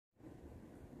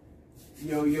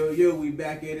Yo, yo, yo, we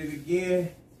back at it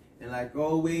again. And like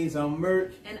always, I'm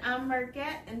Murk. And I'm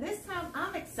Murkette. And this time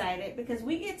I'm excited because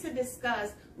we get to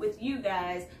discuss with you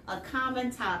guys a common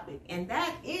topic. And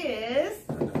that is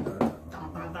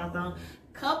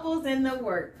couples in the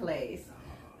workplace.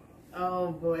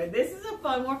 Oh boy, this is a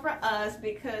fun one for us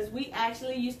because we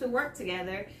actually used to work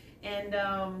together. And,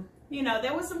 you know,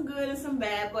 there was some good and some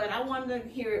bad, but I wanted to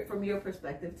hear it from your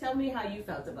perspective. Tell me how you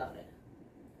felt about it.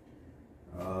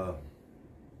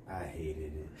 I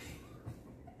hated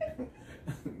it.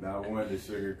 Now, I wanted to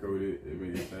sugarcoat it. It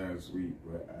made it sound sweet,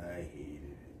 but I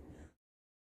hated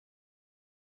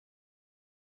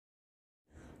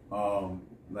it.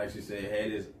 Like she said, it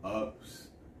had its ups.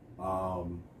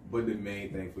 But the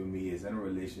main thing for me is in a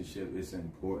relationship, it's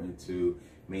important to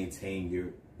maintain your,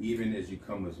 even as you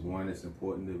come as one, it's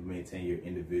important to maintain your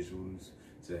individuals,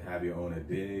 to have your own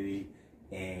identity.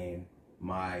 And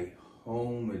my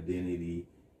home identity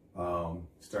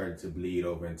started to bleed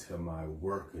over into my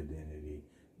work identity.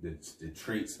 The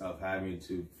traits of having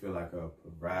to feel like a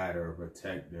provider, a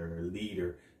protector, a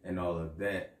leader, and all of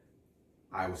that,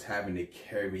 I was having to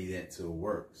carry that to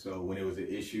work. So when it was an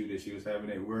issue that she was having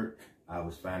at work, I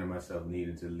was finding myself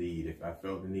needing to lead. If I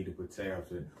felt the need to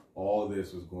protect her, all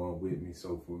this was going with me.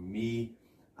 So for me,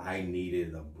 I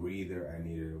needed a breather, I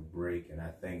needed a break, and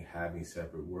I think having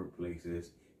separate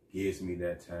workplaces gives me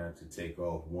that time to take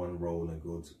off one role and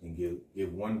go to, and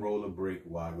give one role a break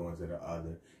while going to the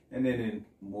other. And then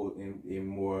more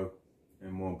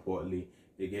importantly,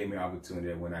 it gave me opportunity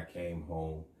that when I came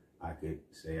home, I could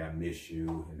say, I miss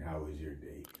you, and how was your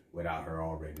day? Without her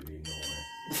already knowing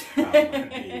how my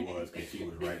day was, because she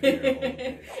was right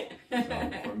there on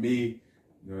the So for me,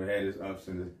 you know, it had its ups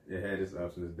and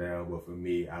its downs, but for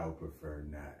me, I would prefer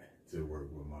not to work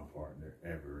with my partner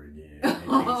ever again.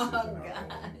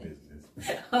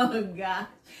 Oh gosh.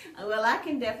 Well, I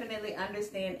can definitely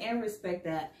understand and respect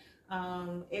that.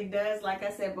 It does, like I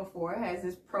said before, has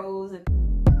its pros and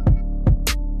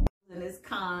its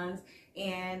cons.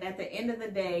 And at the end of the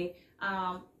day,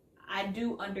 I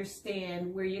do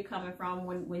understand where you're coming from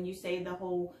when you say the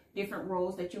whole different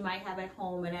roles that you might have at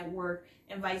home and at work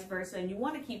and vice versa. And you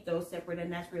want to keep those separate,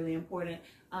 and that's really important.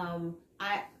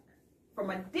 From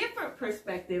a different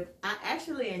perspective, I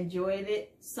actually enjoyed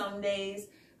it some days.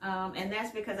 And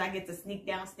that's because I get to sneak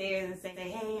downstairs and say,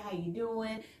 hey, how you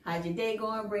doing? How's your day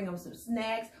going? Bring him some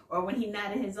snacks. Or when he's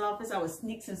not in his office, I would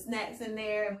sneak some snacks in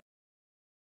there.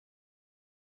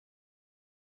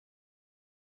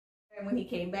 And when he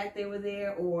came back, they were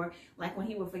there. Or like when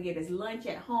he would forget his lunch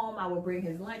at home, I would bring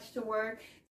his lunch to work.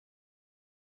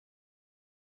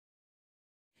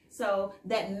 So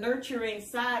that nurturing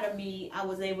side of me, I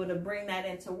was able to bring that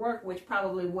into work, which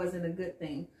probably wasn't a good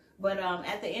thing. But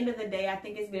at the end of the day, I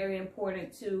think it's very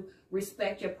important to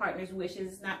respect your partner's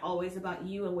wishes. It's not always about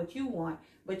you and what you want,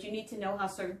 but you need to know how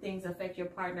certain things affect your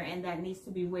partner, and that needs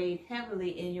to be weighed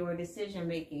heavily in your decision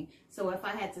making. So if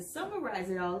I had to summarize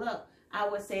it all up, I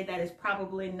would say that is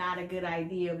probably not a good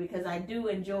idea, because I do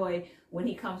enjoy when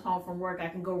he comes home from work, I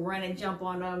can go run and jump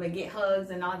on him and get hugs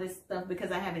and all this stuff because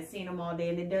I haven't seen him all day.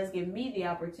 And it does give me the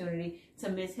opportunity to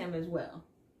miss him as well.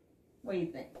 What do you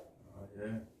think?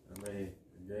 Yeah, I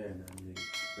mean,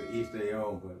 for each their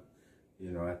own, but,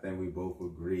 you know, I think we both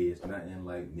agree it's nothing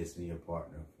like missing your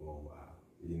partner for a while.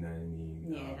 You know what I mean?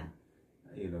 Yeah.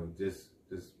 You know, just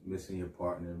missing your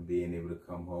partner and being able to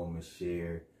come home and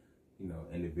share, you know,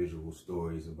 individual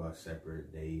stories about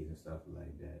separate days and stuff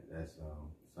like that. That's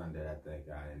something that I think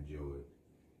I enjoyed.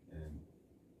 And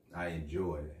I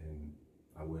enjoy it, and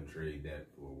I wouldn't trade that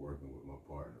for working with my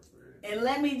partner for it. And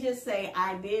let me just say,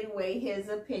 I did weigh his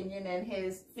opinion and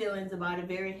his feelings about it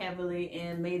very heavily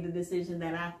and made the decision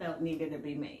that I felt needed to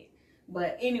be made.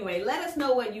 But anyway, let us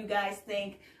know what you guys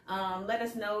think. Let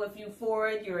us know if you're for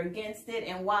it, you're against it,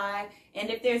 and why. And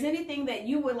if there's anything that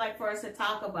you would like for us to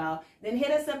talk about, then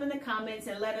hit us up in the comments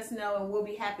and let us know, and we'll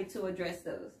be happy to address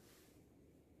those.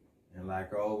 And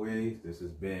like always, this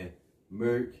has been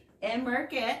Murk and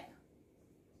Murkette.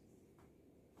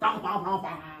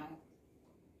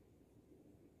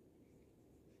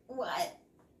 What? I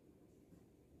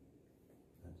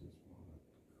just want a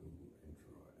cool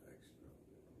intro extra.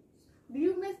 Do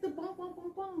you miss the bump, bump,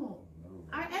 bump, bump? No.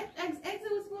 Our exit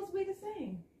was supposed to be the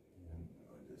same.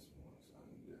 I just want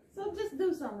something different. So just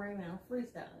do something right now.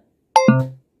 Freestyle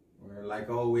it. Well, like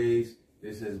always,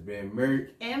 this has been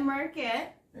Murk and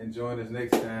Murkette. And join us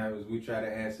next time as we try to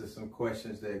answer some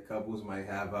questions that couples might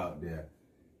have out there.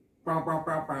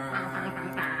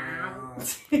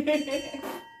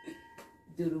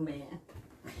 Doodle man.